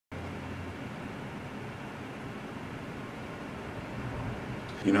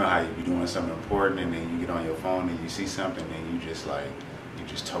You know how you be doing something important and then you get on your phone and you see something and you just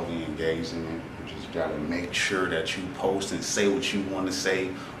totally engaged in it. You just gotta make sure that you post and say what you want to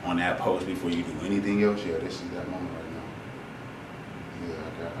say on that post before you do anything else. Yeah, this is that moment right now.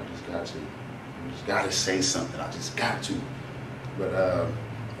 Yeah, I just got to. I just gotta say something. I just got to. But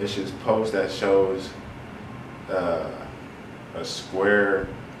it's just post that shows a square,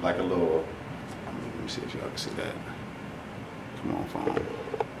 like a little. Let me see if y'all can see that. Come on, phone.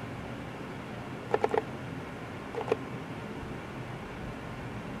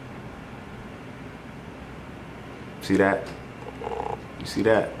 See that? You see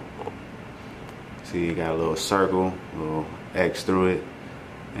that? See, you got a little circle, a little X through it,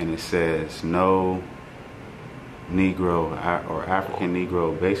 and it says no Negro or African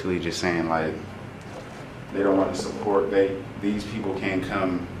Negro, basically just saying like they don't want to support, these people can't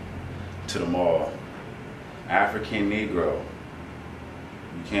come to the mall. African Negro,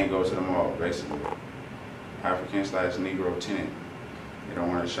 you can't go to the mall, basically. African/Negro tenant. They don't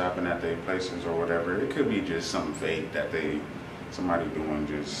want to shopping at their places or whatever. It could be just something fake that somebody doing,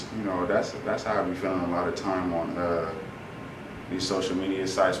 just, you know, that's how I be feeling a lot of time on these social media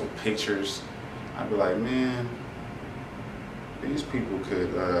sites with pictures. I'd be like, man, these people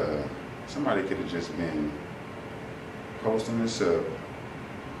could, somebody could have just been posting this up,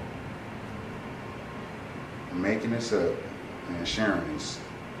 making this up, and sharing this,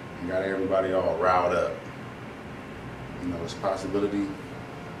 and got everybody all riled up. You know, it's a possibility,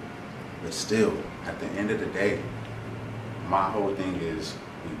 but still, at the end of the day, my whole thing is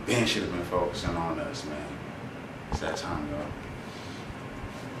we should have been focusing on us, man. It's that time,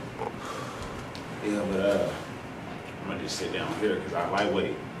 y'all. Yeah, but I'm gonna just sit down here because I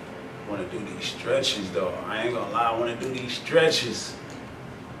lightweight want to do these stretches, though. I ain't gonna lie, I want to do these stretches.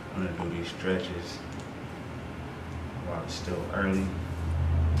 while it's still early.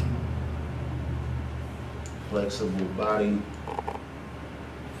 Flexible body,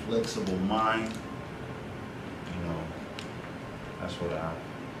 flexible mind. You know, that's what I've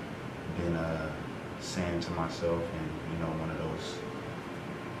been saying to myself, and you know, one of those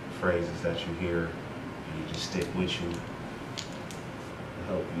phrases that you hear and you just stick with you to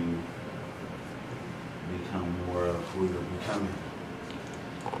help you become more of who you're becoming.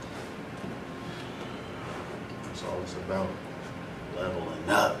 That's all it's about. Leveling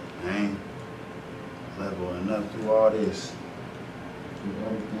up, man. Leveling up through all this, through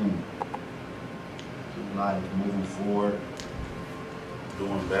everything, through life, moving forward,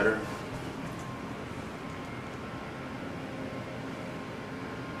 doing better.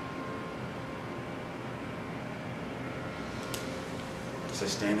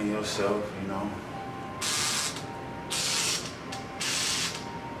 Sustaining yourself, you know.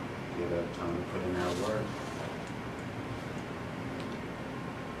 Get up, time to put in that work.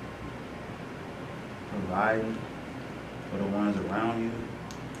 Providing for the ones around you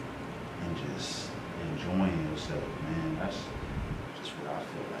and just enjoying yourself, man. That's just what I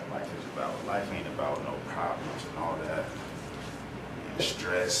feel like life is about. Life ain't about no problems and all that, and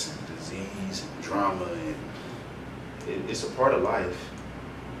stress and disease and drama, and it's a part of life.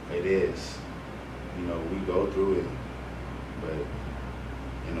 It is. You know, we go through it, but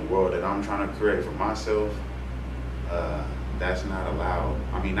in the world that I'm trying to create for myself, that's not allowed.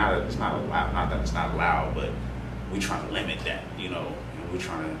 I mean, not that it's not allowed, not that it's not allowed, but we trying to limit that, you know, and we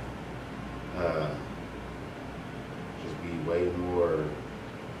trying to just be way more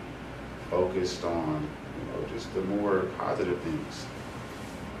focused on, you know, just the more positive things.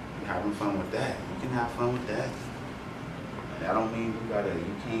 And having fun with that. You can have fun with that. And I don't mean you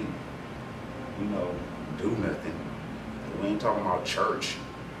can't, you know, do nothing. We ain't talking about church.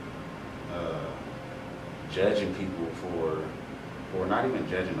 Judging people or not even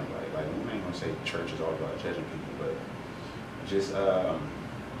judging nobody. Like, we ain't gonna say church is all about judging people, but just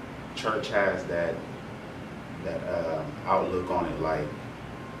church has that outlook on it, like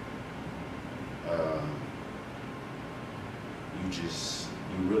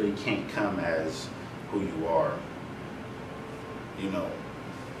you really can't come as who you are, you know.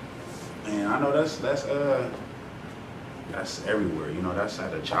 And I know that's everywhere, you know. That's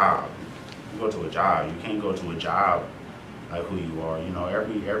at a job. You go to a job, you can't go to a job like who you are. You know,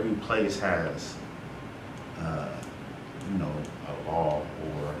 every place has, you know, a law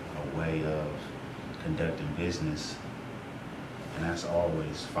or a way of conducting business, and that's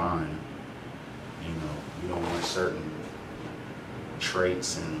always fine. You know, you don't want certain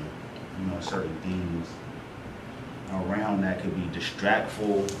traits and, you know, certain things around that could be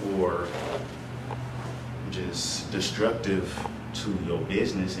distractful or just destructive to your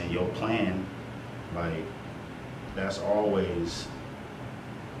business and your plan. Like, that's always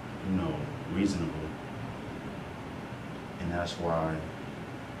reasonable. And that's why,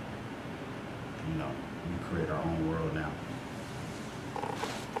 we create our own world now.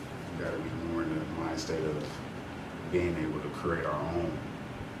 We gotta be more in the mind state of being able to create our own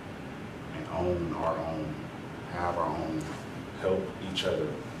and own our own, have our own, help each other.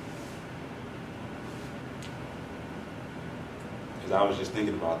 Because I was just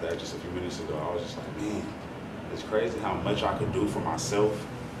thinking about that just a few minutes ago. I was just like, man, it's crazy how much I could do for myself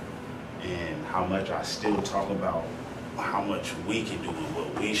and how much I still talk about how much we can do and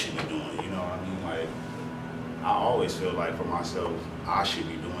what we should be doing. You know what I mean? Like, I always feel like for myself, I should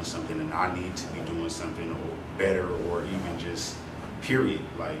be doing something and I need to be doing something or better or even just period.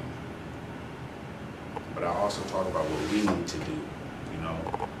 Like, but I also talk about what we need to do,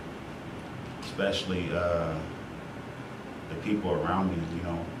 especially the people around me,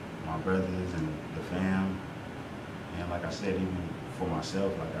 my brothers and the fam. And like I said, even for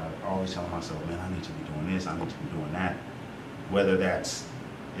myself, like I always tell myself, man, I need to be doing this, I need to be doing that. Whether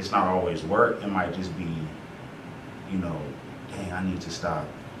it's not always work, it might just be, dang, I need to stop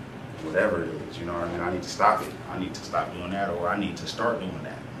whatever it is, you know what I mean? I need to stop it. I need to stop doing that, or I need to start doing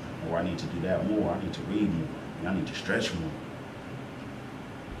that, or I need to do that more. I need to read more, I need to stretch more.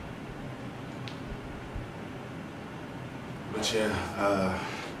 But yeah,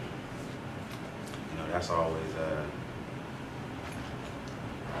 that's always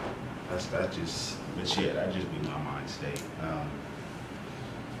that just be my mind state.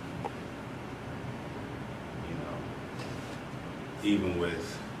 Even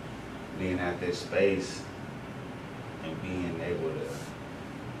with being at this space and being able to,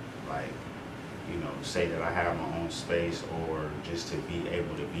 like, say that I have my own space, or just to be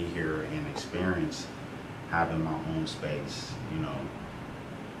able to be here and experience having my own space,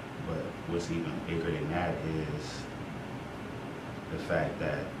 But what's even bigger than that is the fact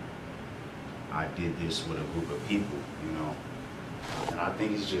that I did this with a group of people, And I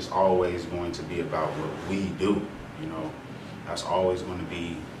think it's just always going to be about what we do, That's always going to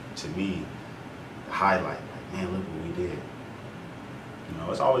be, to me, the highlight. Like, man, look what we did.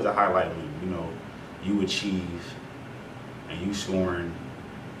 It's always a highlight when, you achieve and you scoring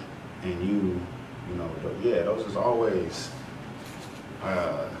and you, those is always,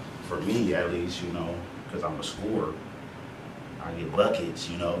 for me at least, because I'm a scorer. I get buckets,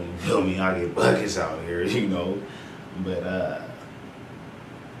 you feel me? I get buckets out here, But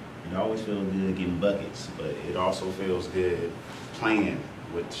it always feels good getting buckets, but it also feels good playing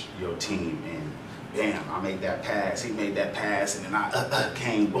with your team and bam, I made that pass, he made that pass, and then I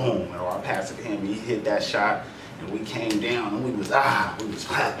came boom, or I passed it to him and he hit that shot and we came down and we was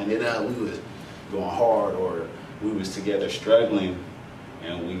clapping it up, we was going hard, or we was together struggling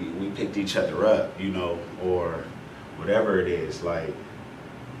and we picked each other up, or whatever it is. Like,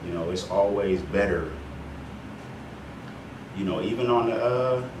 it's always better, even on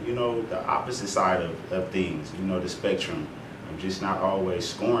the the opposite side of things, the spectrum of just not always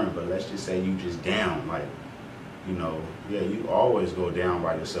scoring, but let's just say you just down, like, you always go down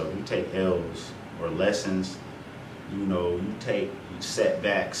by yourself. You take L's or lessons, you take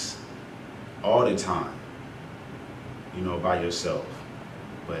setbacks all the time, by yourself.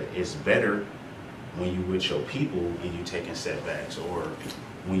 But it's better when you with your people and you taking setbacks, or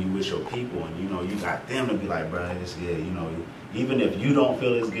when you with your people and you got them to be like, bro, it's good, even if you don't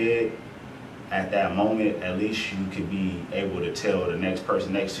feel it's good at that moment, at least you could be able to tell the next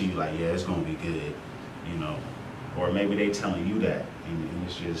person next to you, like, yeah, it's gonna be good, or maybe they telling you that, and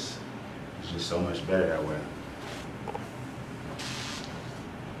it's just so much better that way.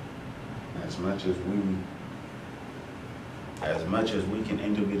 As much as we can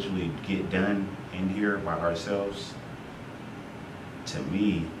individually get done in here by ourselves, to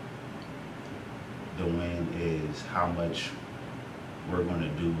me, the win is how much we're going to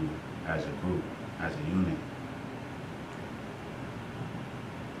do as a group, as a unit.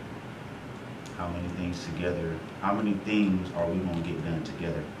 How many things together, how many things are we going to get done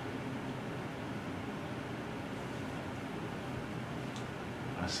together?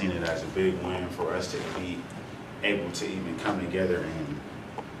 I've seen it as a big win for us to be able to even come together and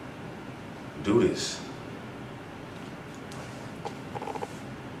do this.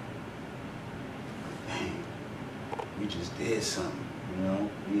 Dang, we just did something,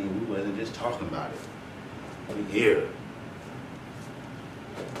 we wasn't just talking about it. We here.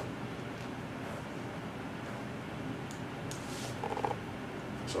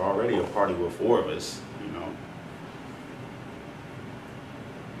 It's already a party with 4 of us,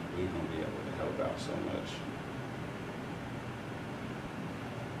 We're gonna be able to help out so much.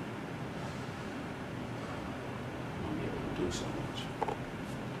 We're gonna be able to do so much.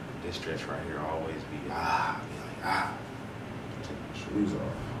 this stretch right here always be like, take my shoes off.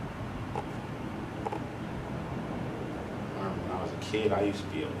 When I was a kid, I used to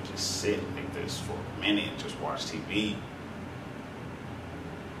be able to just sit like this for a minute and just watch TV.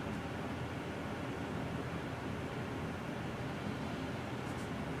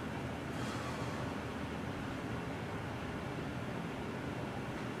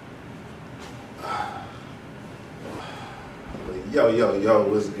 Yo,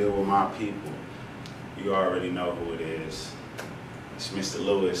 what's good with my people? You already know who it is. It's Mr.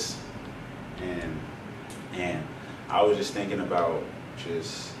 Lewis. And I was just thinking about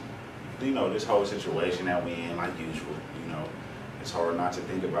just, this whole situation that we in, like usual. It's hard not to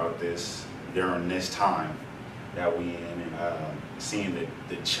think about this during this time that we in, and seeing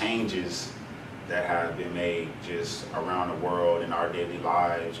the changes that have been made just around the world in our daily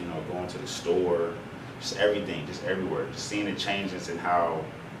lives, going to the store, just everything, just everywhere, just seeing the changes and how,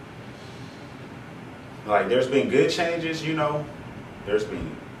 like, there's been good changes, there's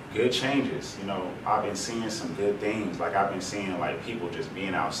been good changes, I've been seeing some good things. Like, I've been seeing, like, people just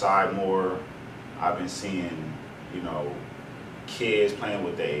being outside more. I've been seeing, kids playing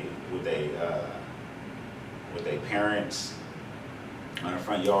with their parents in the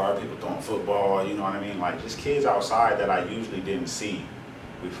front yard, people throwing football, you know what I mean? Like, just kids outside that I usually didn't see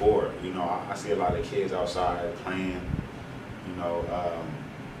before. I see a lot of kids outside playing, it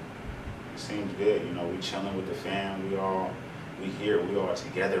seems good. We chilling with the fam, we all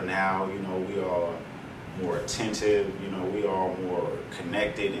together now, we all more attentive, we all more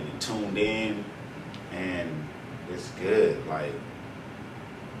connected and tuned in, and it's good. Like,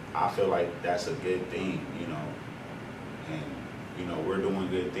 I feel like that's a good thing, and we're doing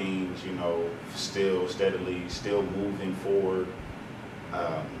good things, still steadily, still moving forward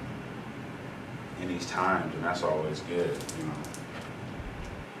in these times, and that's always good,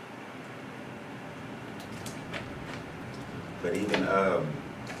 But even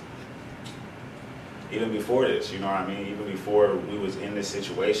before this, even before we was in this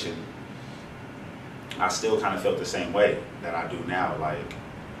situation, I still kind of felt the same way that I do now. Like,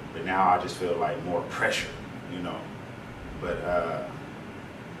 but now I just feel like more pressure, But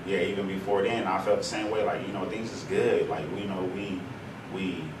yeah, even before then, I felt the same way. Like, things is good. Like, we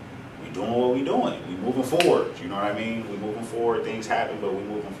doing what we doing. We moving forward. You know what I mean? We moving forward. Things happen, but we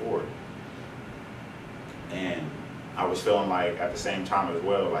moving forward. And I was feeling like at the same time as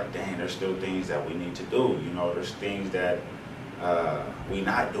well, like, dang, there's still things that we need to do. There's things that we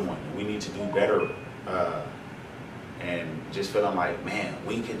not doing. We need to do better. And just feeling like, man,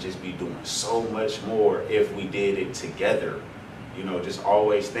 we could just be doing so much more if we did it together. Just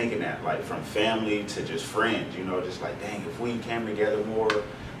always thinking that, like, from family to just friends, just like, dang, if we came together more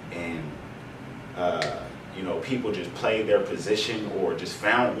and, people just played their position or just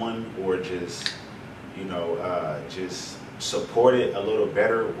found one or just, just supported a little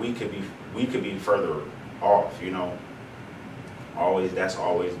better, we could be further off, That's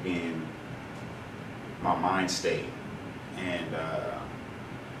always been my mind state. And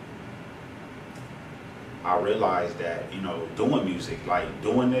I realized that, doing music, like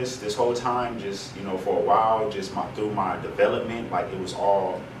doing this whole time, just, for a while, just through my development, like, it was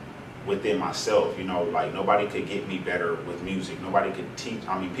all within myself, like, nobody could get me better with music. Nobody could teach,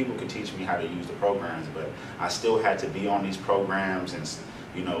 people could teach me how to use the programs, but I still had to be on these programs and,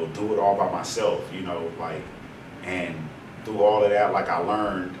 do it all by myself, like, and through all of that, like, I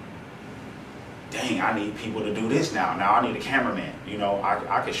learned, dang, I need people to do this now. Now I need a cameraman.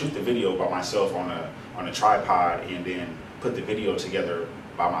 I could shoot the video by myself on a tripod and then put the video together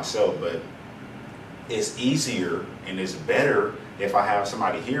by myself, but it's easier and it's better if I have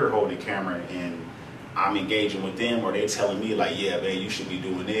somebody here holding the camera and I'm engaging with them, or they telling me like, yeah, man, you should be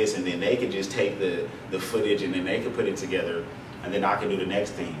doing this, and then they could just take the footage and then they could put it together, and then I can do the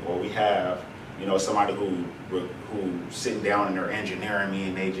next thing. Or we have, somebody who sitting down and they're engineering me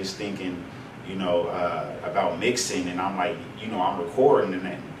and they just thinking, about mixing, and I'm like, I'm recording, and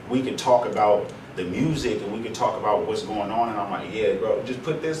then we can talk about the music and we can talk about what's going on, and I'm like, yeah, bro, just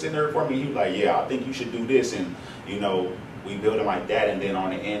put this in there for me. He's like, yeah, I think you should do this, and we build it like that. And then on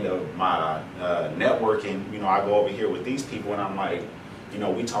the end of my networking, I go over here with these people, and I'm like,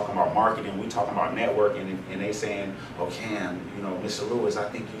 we talking about marketing, we talking about networking, and they saying, oh, Cam, Mr. Lewis, I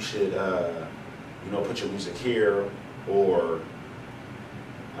think you should, put your music here, or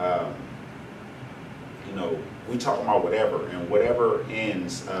we talking about whatever, and whatever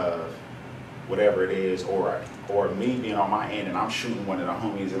ends of whatever it is, or me being on my end and I'm shooting one of the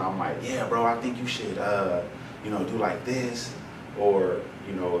homies and I'm like, yeah, bro, I think you should, do like this, or,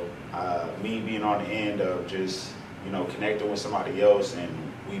 me being on the end of just, connecting with somebody else, and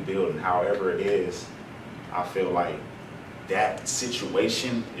we building, however it is, I feel like that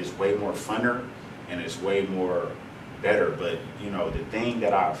situation is way more funner and it's way more better. But you know, the thing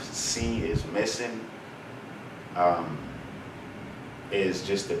that I see is missing is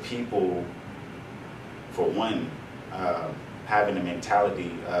just the people, for one, having the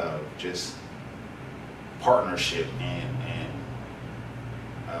mentality of just partnership and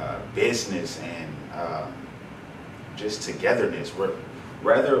business and just togetherness.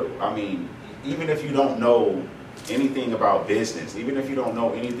 Rather, I mean, even if you don't know anything about business, even if you don't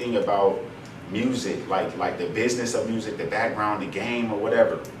know anything about music, like the business of music, the background, the game, or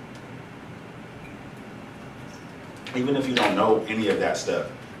whatever, even if you don't know any of that stuff,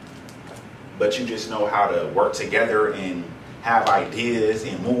 but you just know how to work together and have ideas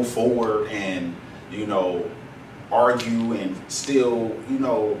and move forward and, you know, argue and still, you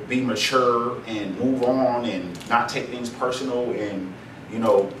know, be mature and move on and not take things personal and, you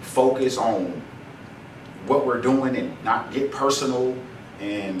know, focus on what we're doing and not get personal,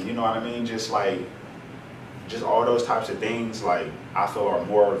 and you know what I mean, just all those types of things, like, I feel are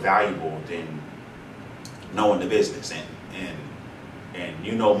more valuable than knowing the business and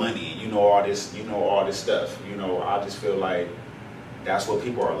you know, money, and you know all this stuff. You know, I just feel like that's what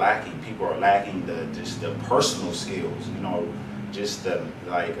people are lacking. People are lacking just the personal skills, you know, just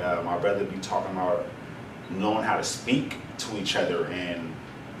my brother be talking about knowing how to speak to each other, and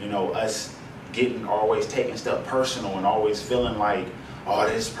you know, us always taking stuff personal and always feeling like, oh,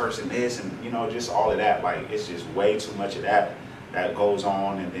 this person is, and you know, just all of that. Like, it's just way too much of that goes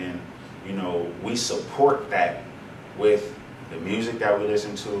on. And then, you know, we support that with the music that we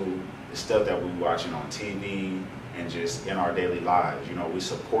listen to, the stuff that we're watching on TV, and just in our daily lives. You know, we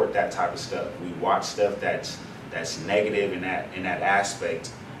support that type of stuff. We watch stuff that's negative in that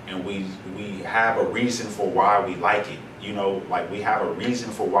aspect, and we have a reason for why we like it. You know, like, we have a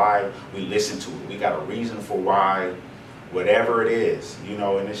reason for why we listen to it. We got a reason for why, whatever it is, you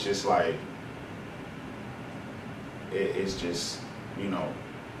know, and it's just like, it's just, you know,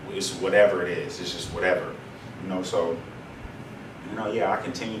 it's whatever it is. It's just whatever, you know. So, you know, yeah, I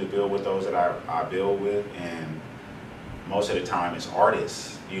continue to build with those that I build with, and most of the time it's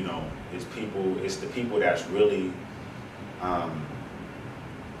artists, you know, it's the people that's really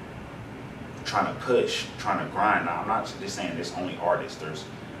trying to push, trying to grind. Now, I'm not just saying it's only artists. There's,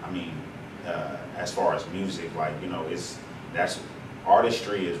 I mean, as far as music, like, you know,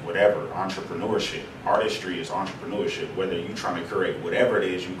 artistry is whatever, entrepreneurship. Artistry is entrepreneurship, whether you're trying to create whatever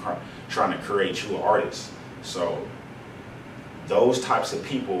it is, you're trying to create you an artist. So those types of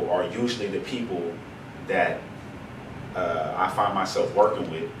people are usually the people that I find myself working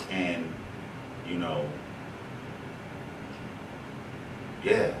with, and, you know,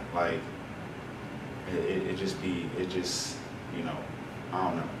 yeah, like, it just, you know, I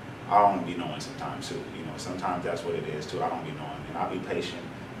don't know. I don't be knowing sometimes too, you know. Sometimes that's what it is too. I don't be knowing, and I'll be patient.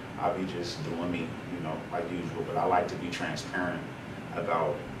 I'll be just doing me, you know, like usual. But I like to be transparent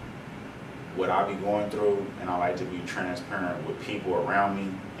about what I be going through, and I like to be transparent with people around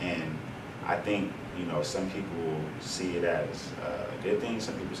me. And I think, you know, some people see it as a good thing.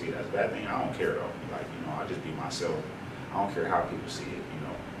 Some people see it as a bad thing. I don't care though. Like, you know, I just be myself. I don't care how people see it, you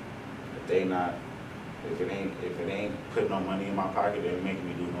know. If it ain't putting no money in my pocket, it ain't making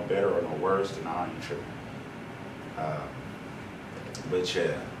me do no better or no worse, then I ain't tripping. But yeah,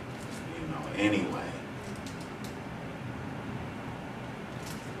 you know, anyway.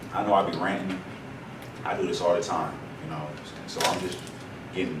 I know I be ranting. I do this all the time, you know. So I'm just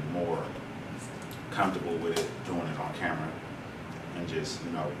getting more comfortable with it, doing it on camera, and just,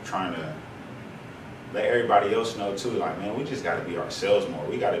 you know, trying to let everybody else know too, like, man, we just got to be ourselves more.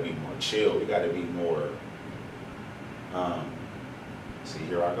 We got to be more chill. We got to be more, see,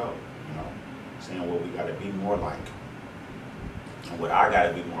 here I go, you know, saying what we got to be more like, and what I got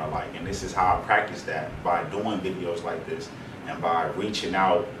to be more like. And this is how I practice that, by doing videos like this, and by reaching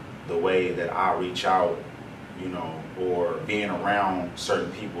out the way that I reach out, you know, or being around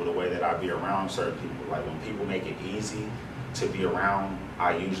certain people the way that I be around certain people. Like, when people make it easy to be around,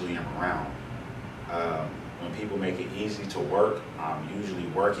 I usually am around. When people make it easy to work, I'm usually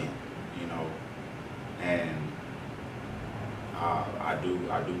working, you know, and I do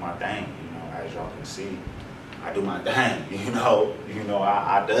my thing, you know, as y'all can see. I do my thing, you know,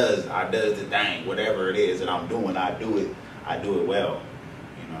 I does the thing, whatever it is that I'm doing, I do it well,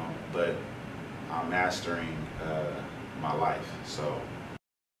 you know, but I'm mastering my life. So